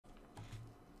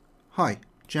Hi,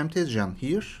 Cem Tezcan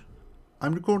here.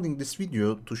 I'm recording this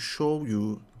video to show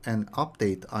you an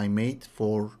update I made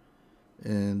for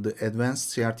the advanced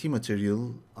CRT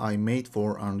material I made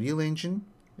for Unreal Engine.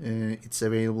 It's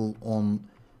available on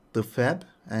the Fab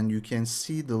and you can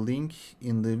see the link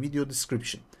in the video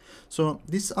description. So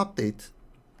this update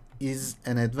is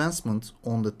an advancement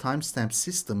on the timestamp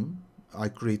system I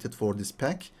created for this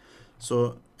pack.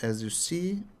 So as you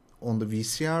see on the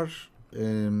VCR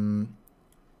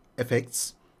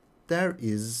effects, there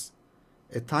is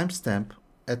a timestamp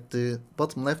at the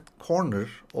bottom left corner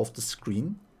of the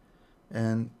screen,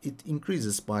 and it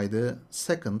increases by the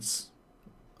seconds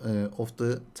of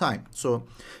the time. So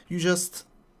you just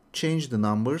change the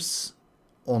numbers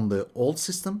on the old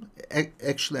system.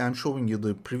 Actually, I'm showing you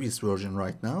the previous version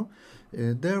right now.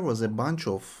 There was a bunch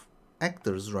of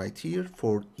actors right here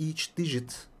for each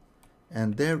digit,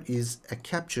 and there is a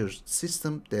capture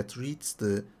system that reads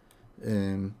the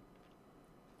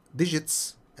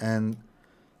digits and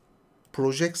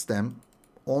projects them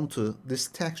onto this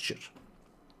texture.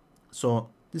 So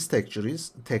this texture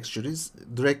is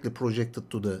directly projected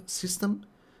to the system,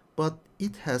 but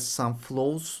it has some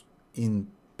flaws in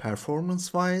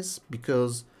performance wise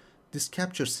because this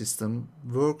capture system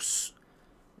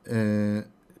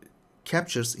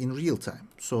captures in real time.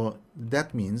 So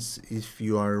that means if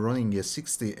you are running a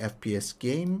 60 FPS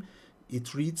game,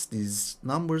 it reads these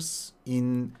numbers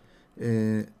in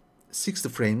 60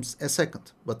 frames a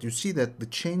second, but you see that the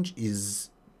change is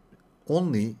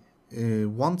only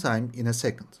one time in a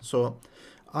second. So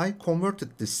I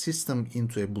converted this system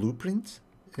into a blueprint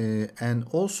and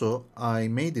also I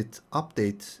made it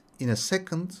update in a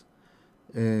second,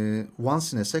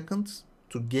 once in a second,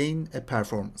 to gain a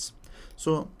performance.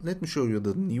 So let me show you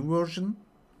the new version.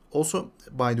 Also,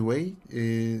 by the way,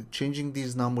 changing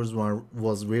these numbers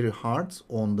was very hard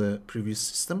on the previous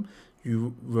system.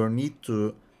 You were need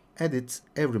to edit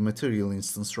every material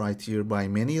instance right here by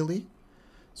manually.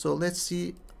 So let's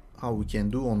see how we can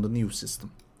do on the new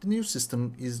system. The new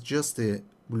system is just a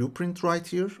blueprint right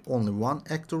here, only one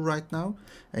actor right now,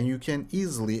 and you can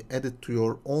easily edit to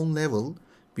your own level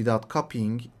without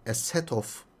copying a set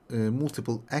of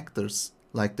multiple actors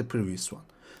like the previous one.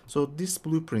 So this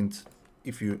blueprint,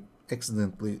 if you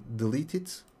accidentally delete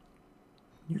it,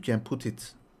 you can put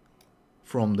it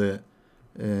from the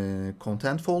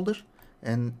content folder,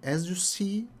 and as you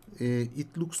see, it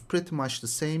looks pretty much the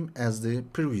same as the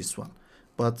previous one.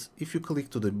 But if you click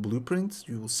to the blueprint,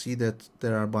 you will see that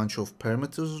there are a bunch of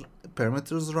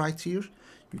parameters right here.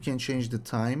 You can change the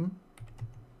time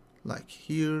like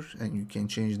here, and you can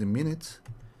change the minute.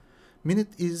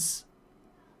 Minute is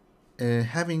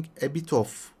having a bit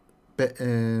of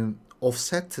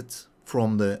offsetted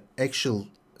from the actual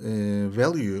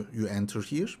value you enter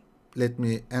here. Let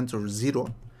me enter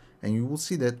 0 and you will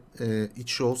see that it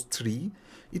shows 3.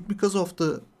 It's because of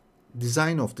the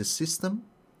design of the system,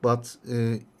 but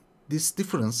this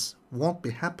difference won't be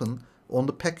happen on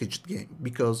the packaged game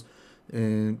because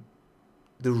the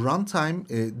runtime,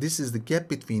 this is the gap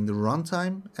between the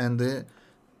runtime and the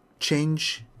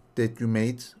change that you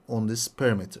made on this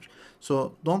parameter.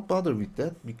 So don't bother with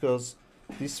that, because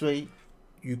this way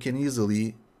you can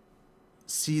easily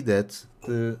see that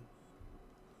the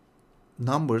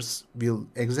numbers will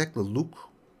exactly look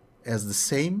as the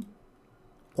same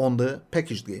on the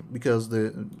packaged game, because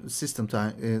the system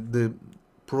time, the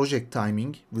project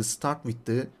timing will start with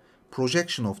the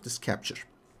projection of this capture.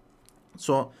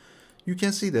 So you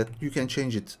can see that you can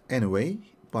change it anyway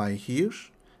by here,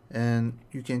 and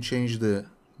you can change the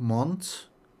month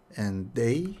and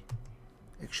day.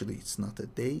 Actually, it's not a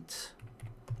date,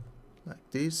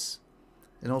 like this.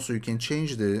 And also you can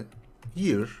change the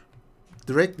year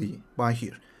directly by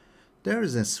here. There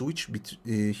is a switch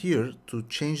here to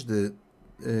change the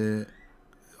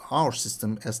hour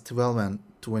system as 12 and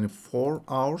 24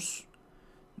 hours.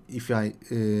 If I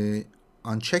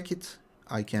uncheck it,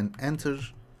 I can enter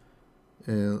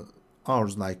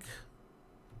hours like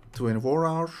 24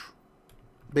 hour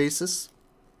basis,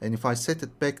 and if I set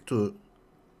it back to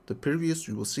the previous,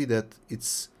 you will see that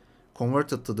it's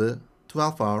converted to the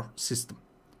 12-hour system.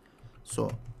 So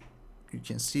you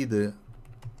can see the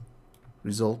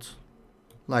result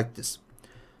like this.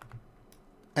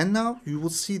 And now you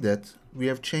will see that we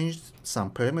have changed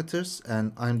some parameters,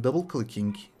 and I'm double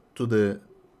clicking to the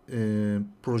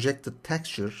projected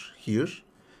texture here.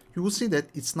 You will see that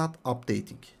it's not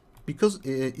updating because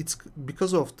it's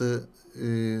because of the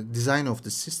design of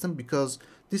the system, because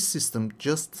this system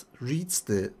just reads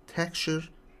the texture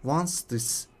once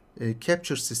this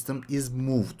capture system is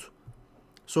moved.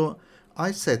 So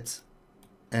I set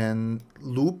an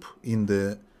loop in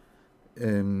the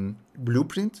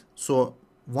blueprint. So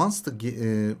once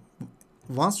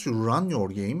you run your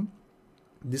game,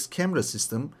 this camera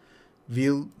system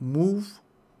will move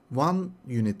 1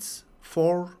 unit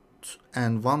forward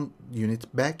and 1 unit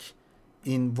back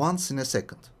once in a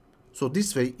second. So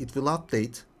this way it will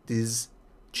update these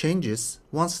changes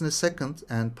once in a second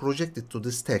and project it to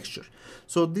this texture.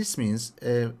 So this means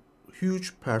a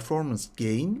huge performance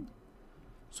gain.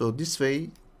 So this way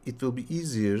it will be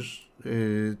easier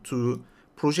to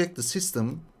project the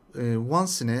system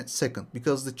once in a second,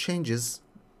 because the changes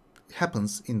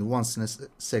happens in once in a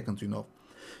second, you know.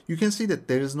 You can see that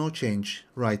there is no change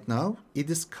right now. It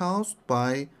is caused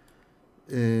by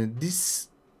this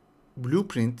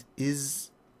blueprint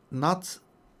is not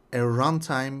a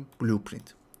runtime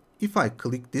blueprint. If I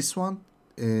click this one,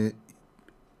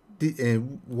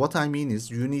 what I mean is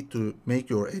you need to make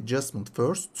your adjustment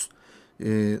first,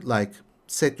 like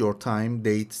set your time,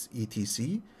 date,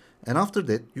 etc. And after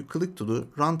that, you click to the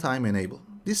runtime enable.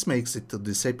 This makes it to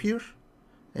disappear,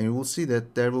 and you will see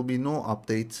that there will be no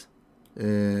update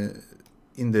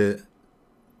in the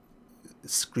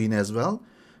screen as well.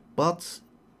 But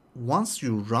once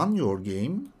you run your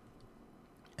game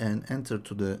and enter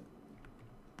to the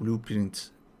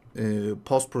blueprint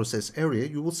post-process area,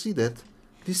 you will see that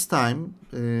this time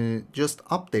just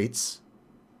updates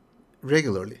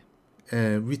regularly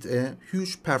with a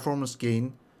huge performance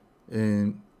gain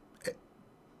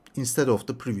instead of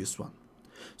the previous one.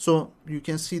 So you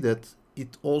can see that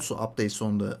it also updates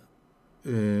on the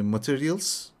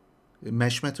materials,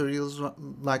 mesh materials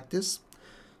like this.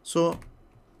 So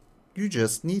you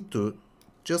just need to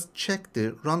just check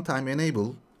the runtime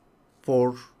enable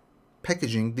for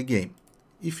packaging the game.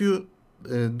 If you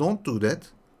don't do that,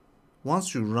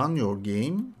 once you run your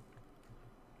game,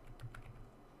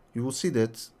 you will see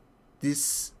that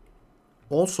this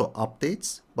also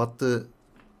updates, but the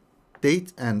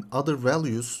date and other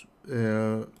values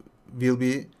will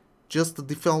be just the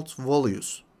default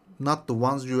values, not the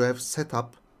ones you have set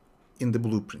up in the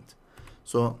blueprint.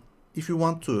 So if you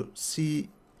want to see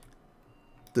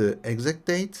the exact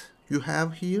date you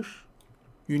have here,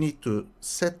 you need to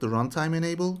set the runtime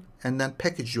enable and then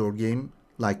package your game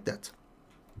like that.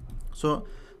 So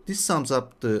this sums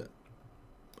up the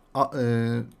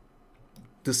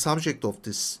subject of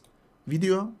this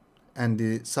video and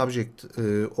the subject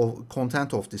of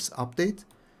content of this update,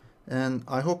 and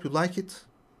I hope you like it,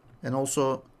 and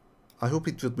also I hope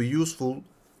it will be useful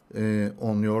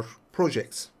on your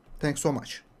projects. Thanks so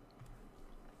much.